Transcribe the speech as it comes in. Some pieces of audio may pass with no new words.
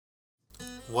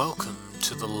Welcome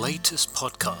to the latest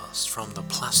podcast from the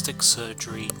Plastic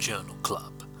Surgery Journal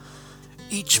Club.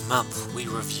 Each month we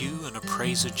review and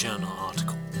appraise a journal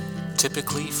article,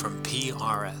 typically from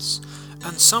PRS,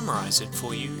 and summarize it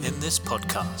for you in this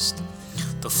podcast.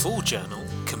 The full journal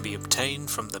can be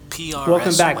obtained from the PRS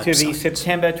Welcome back website. to the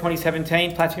September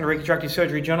 2017 Plastic and Reconstructive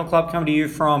Surgery Journal Club, coming to you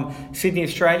from Sydney,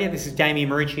 Australia. This is Damien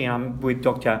Marici. I'm with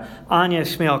Dr. Anya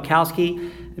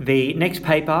Smielkowski. The next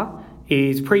paper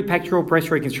is Prepectoral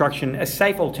Breast Reconstruction, a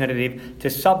safe alternative to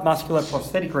submuscular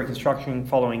prosthetic reconstruction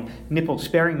following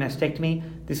nipple-sparing mastectomy.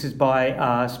 This is by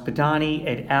Spadani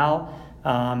et al.,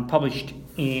 published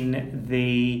in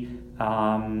the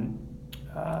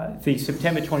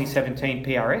September 2017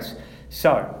 PRS.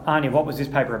 So, Anya, what was this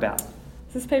paper about?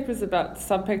 This paper is about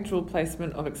subpectoral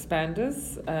placement of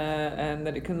expanders and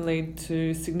that it can lead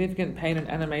to significant pain and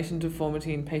animation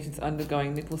deformity in patients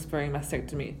undergoing nipple-sparing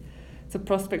mastectomy. It's a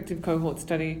prospective cohort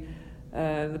study.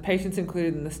 The patients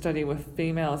included in the study were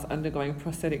females undergoing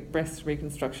prosthetic breast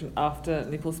reconstruction after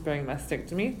nipple-sparing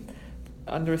mastectomy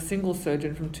under a single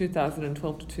surgeon from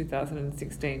 2012 to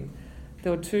 2016.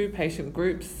 There were two patient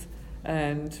groups,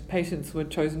 and patients were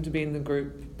chosen to be in the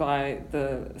group by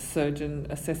the surgeon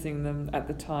assessing them at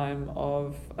the time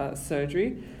of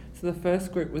surgery. So the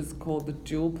first group was called the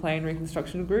dual plane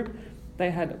reconstruction group.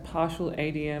 They had partial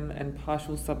ADM and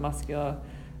partial submuscular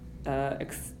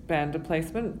expander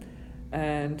placement,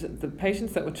 and the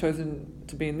patients that were chosen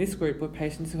to be in this group were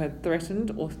patients who had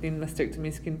threatened or thin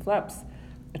mastectomy skin flaps,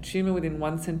 a tumour within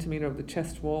 1 centimetre of the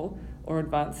chest wall, or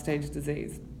advanced stage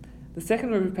disease. The second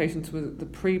group of patients was the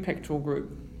prepectoral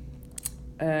group,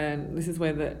 and this is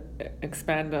where the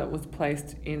expander was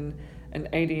placed in an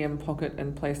ADM pocket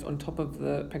and placed on top of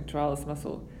the pectoralis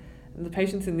muscle. And the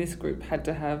patients in this group had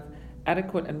to have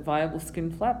adequate and viable skin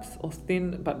flaps, or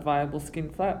thin but viable skin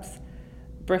flaps,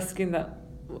 breast skin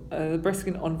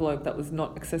envelope that was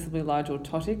not excessively large or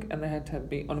ptotic, and they had to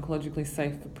be oncologically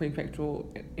safe for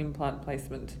prepectoral implant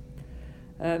placement.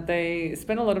 They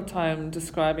spent a lot of time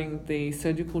describing the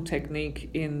surgical technique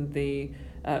in the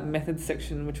methods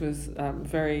section, which was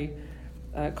very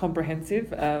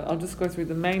comprehensive. I'll just go through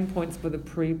the main points for the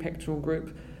prepectoral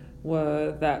group.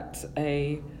 Were that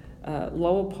a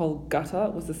lower pole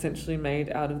gutter was essentially made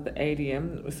out of the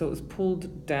ADM, so it was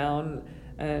pulled down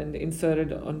and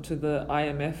inserted onto the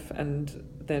IMF and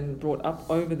then brought up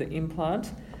over the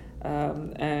implant, over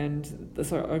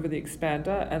the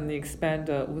expander, and the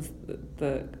expander was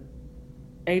the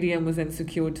ADM was then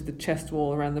secured to the chest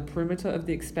wall around the perimeter of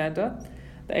the expander.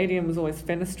 The ADM was always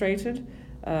fenestrated,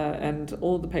 and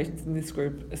all the patients in this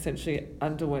group essentially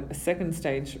underwent a second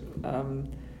stage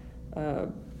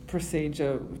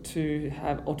procedure to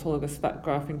have autologous fat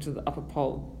grafting to the upper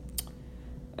pole.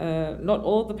 Not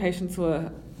all of the patients were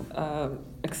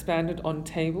expanded on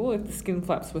table. If the skin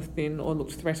flaps were thin or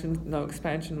looked threatened, no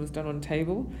expansion was done on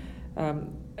table.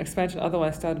 Expansion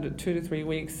otherwise started at 2 to 3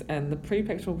 weeks, and the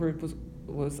prepectoral group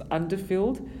was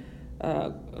underfilled,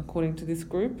 according to this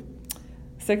group.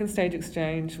 Second stage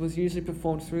exchange was usually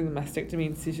performed through the mastectomy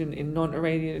incision in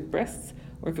non-irradiated breasts,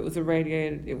 or if it was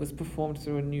irradiated, it was performed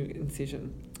through a new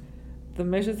incision. The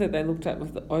measures that they looked at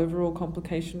was the overall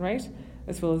complication rate,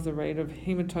 as well as the rate of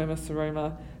hematoma,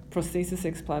 seroma, prosthesis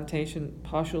explantation,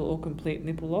 partial or complete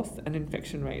nipple loss, and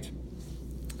infection rate.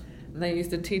 And they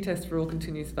used a t-test for all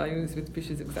continuous values with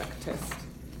Fisher's exact test.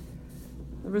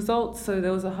 The results, so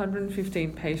there was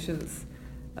 115 patients,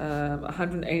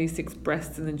 186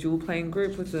 breasts in the dual plane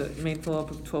group with a mean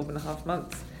follow-up of 12.5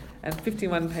 months, and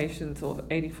 51 patients, or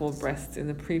 84 breasts, in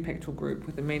the prepectoral group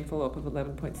with a mean follow-up of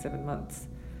 11.7 months.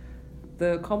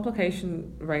 The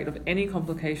complication rate of any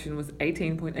complication was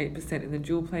 18.8% in the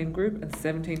dual plane group and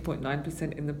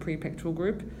 17.9% in the prepectoral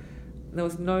group. There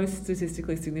was no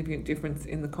statistically significant difference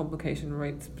in the complication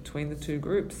rates between the two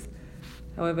groups.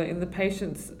 However, in the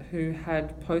patients who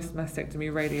had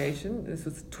post-mastectomy radiation, this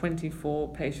was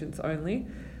 24 patients only,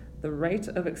 the rate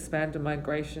of expander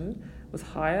migration was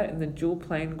higher in the dual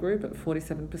plane group at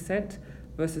 47%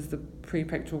 versus the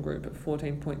prepectoral group at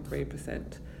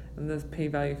 14.3%. And the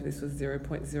p-value for this was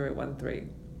 0.013.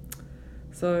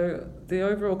 So the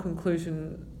overall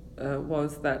conclusion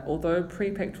was that although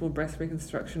prepectoral breast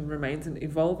reconstruction remains an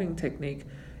evolving technique,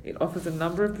 it offers a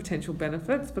number of potential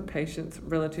benefits for patients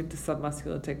relative to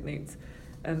submuscular techniques,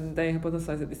 and they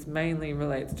hypothesize that this mainly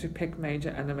relates to pec major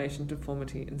animation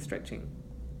deformity and stretching.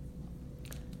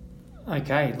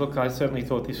 Okay, look, I certainly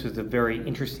thought this was a very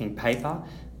interesting paper.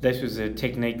 This was a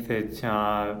technique that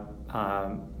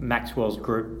Maxwell's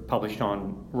group published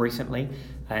on recently,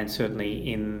 and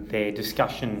certainly in their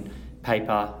discussion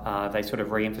paper they sort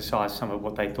of re-emphasised some of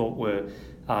what they thought were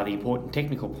the important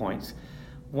technical points.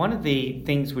 one of the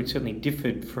things which certainly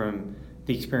differed from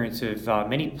the experience of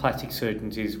many plastic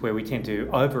surgeons is where we tend to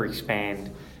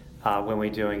overexpand when we're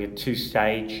doing a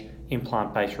two-stage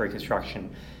implant-based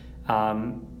reconstruction.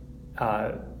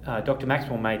 Dr.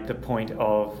 Maxwell made the point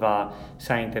of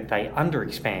saying that they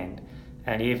underexpand,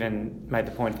 and even made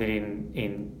the point that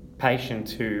in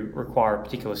patients who require a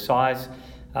particular size,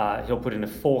 he'll put in a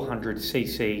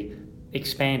 400cc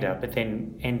expander, but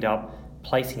then end up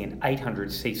placing an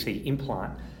 800cc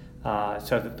implant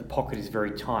so that the pocket is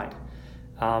very tight.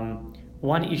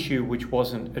 One issue which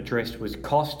wasn't addressed was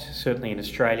cost. Certainly in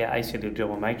Australia, acellular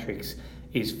dermal matrix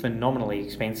is phenomenally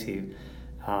expensive,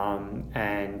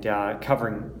 and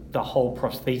covering the whole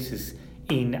prosthesis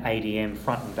in ADM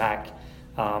front and back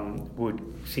would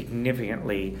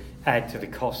significantly add to the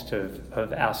cost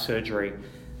of our surgery.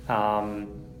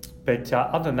 But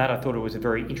other than that, I thought it was a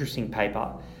very interesting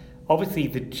paper. Obviously,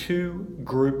 the two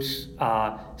groups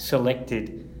are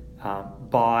selected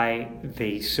by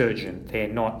the surgeon. They're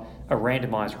not a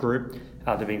randomised group.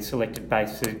 They've been selected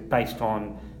based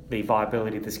on the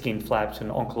viability of the skin flaps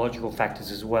and oncological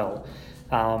factors as well.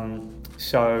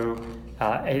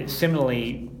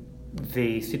 Similarly,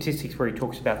 the statistics where he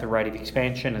talks about the rate of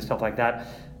expansion and stuff like that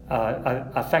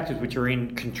are factors which are in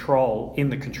the control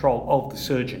of the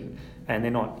surgeon, and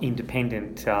they're not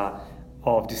independent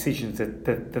of decisions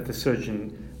that the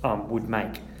surgeon would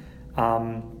make.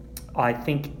 I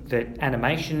think that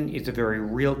animation is a very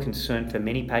real concern for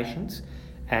many patients,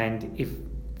 and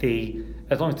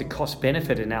as long as the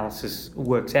cost-benefit analysis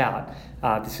works out,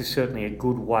 this is certainly a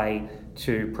good way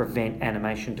to prevent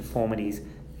animation deformities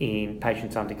in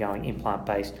patients undergoing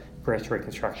implant-based breast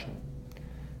reconstruction.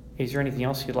 Is there anything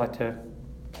else you'd like to?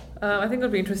 I think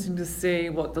it'll be interesting to see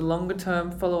what the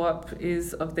longer-term follow-up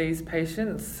is of these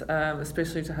patients,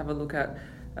 especially to have a look at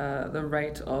the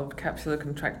rate of capsular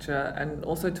contracture, and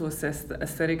also to assess the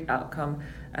aesthetic outcome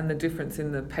and the difference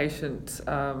in the patient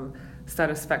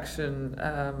satisfaction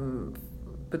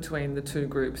between the two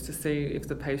groups, to see if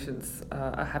the patients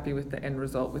are happy with the end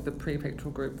result with the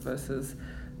prepectoral group versus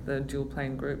the dual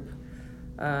plane group.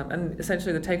 And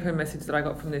essentially the take-home message that I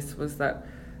got from this was that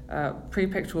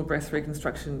prepectoral breast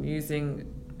reconstruction using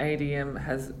ADM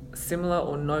has similar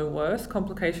or no worse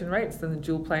complication rates than the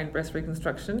dual plane breast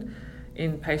reconstruction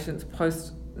in patients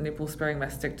post nipple-sparing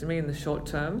mastectomy in the short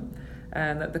term,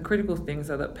 and that the critical things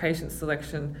are that patient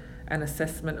selection and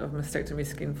assessment of mastectomy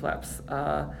skin flaps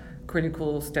are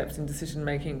critical steps in decision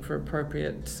making for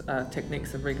appropriate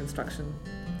techniques of reconstruction.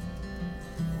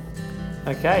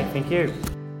 Okay, thank you.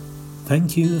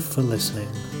 Thank you for listening.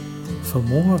 For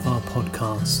more of our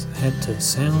podcasts, head to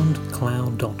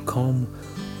soundcloud.com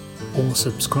or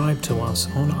subscribe to us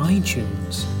on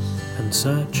iTunes and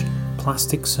search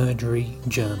Plastic Surgery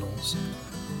Journals.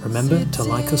 Remember to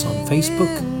like us on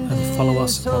Facebook and follow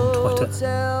us on Twitter.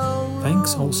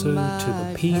 Thanks also to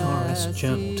the PRS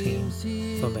Journal team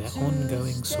for their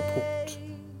ongoing support.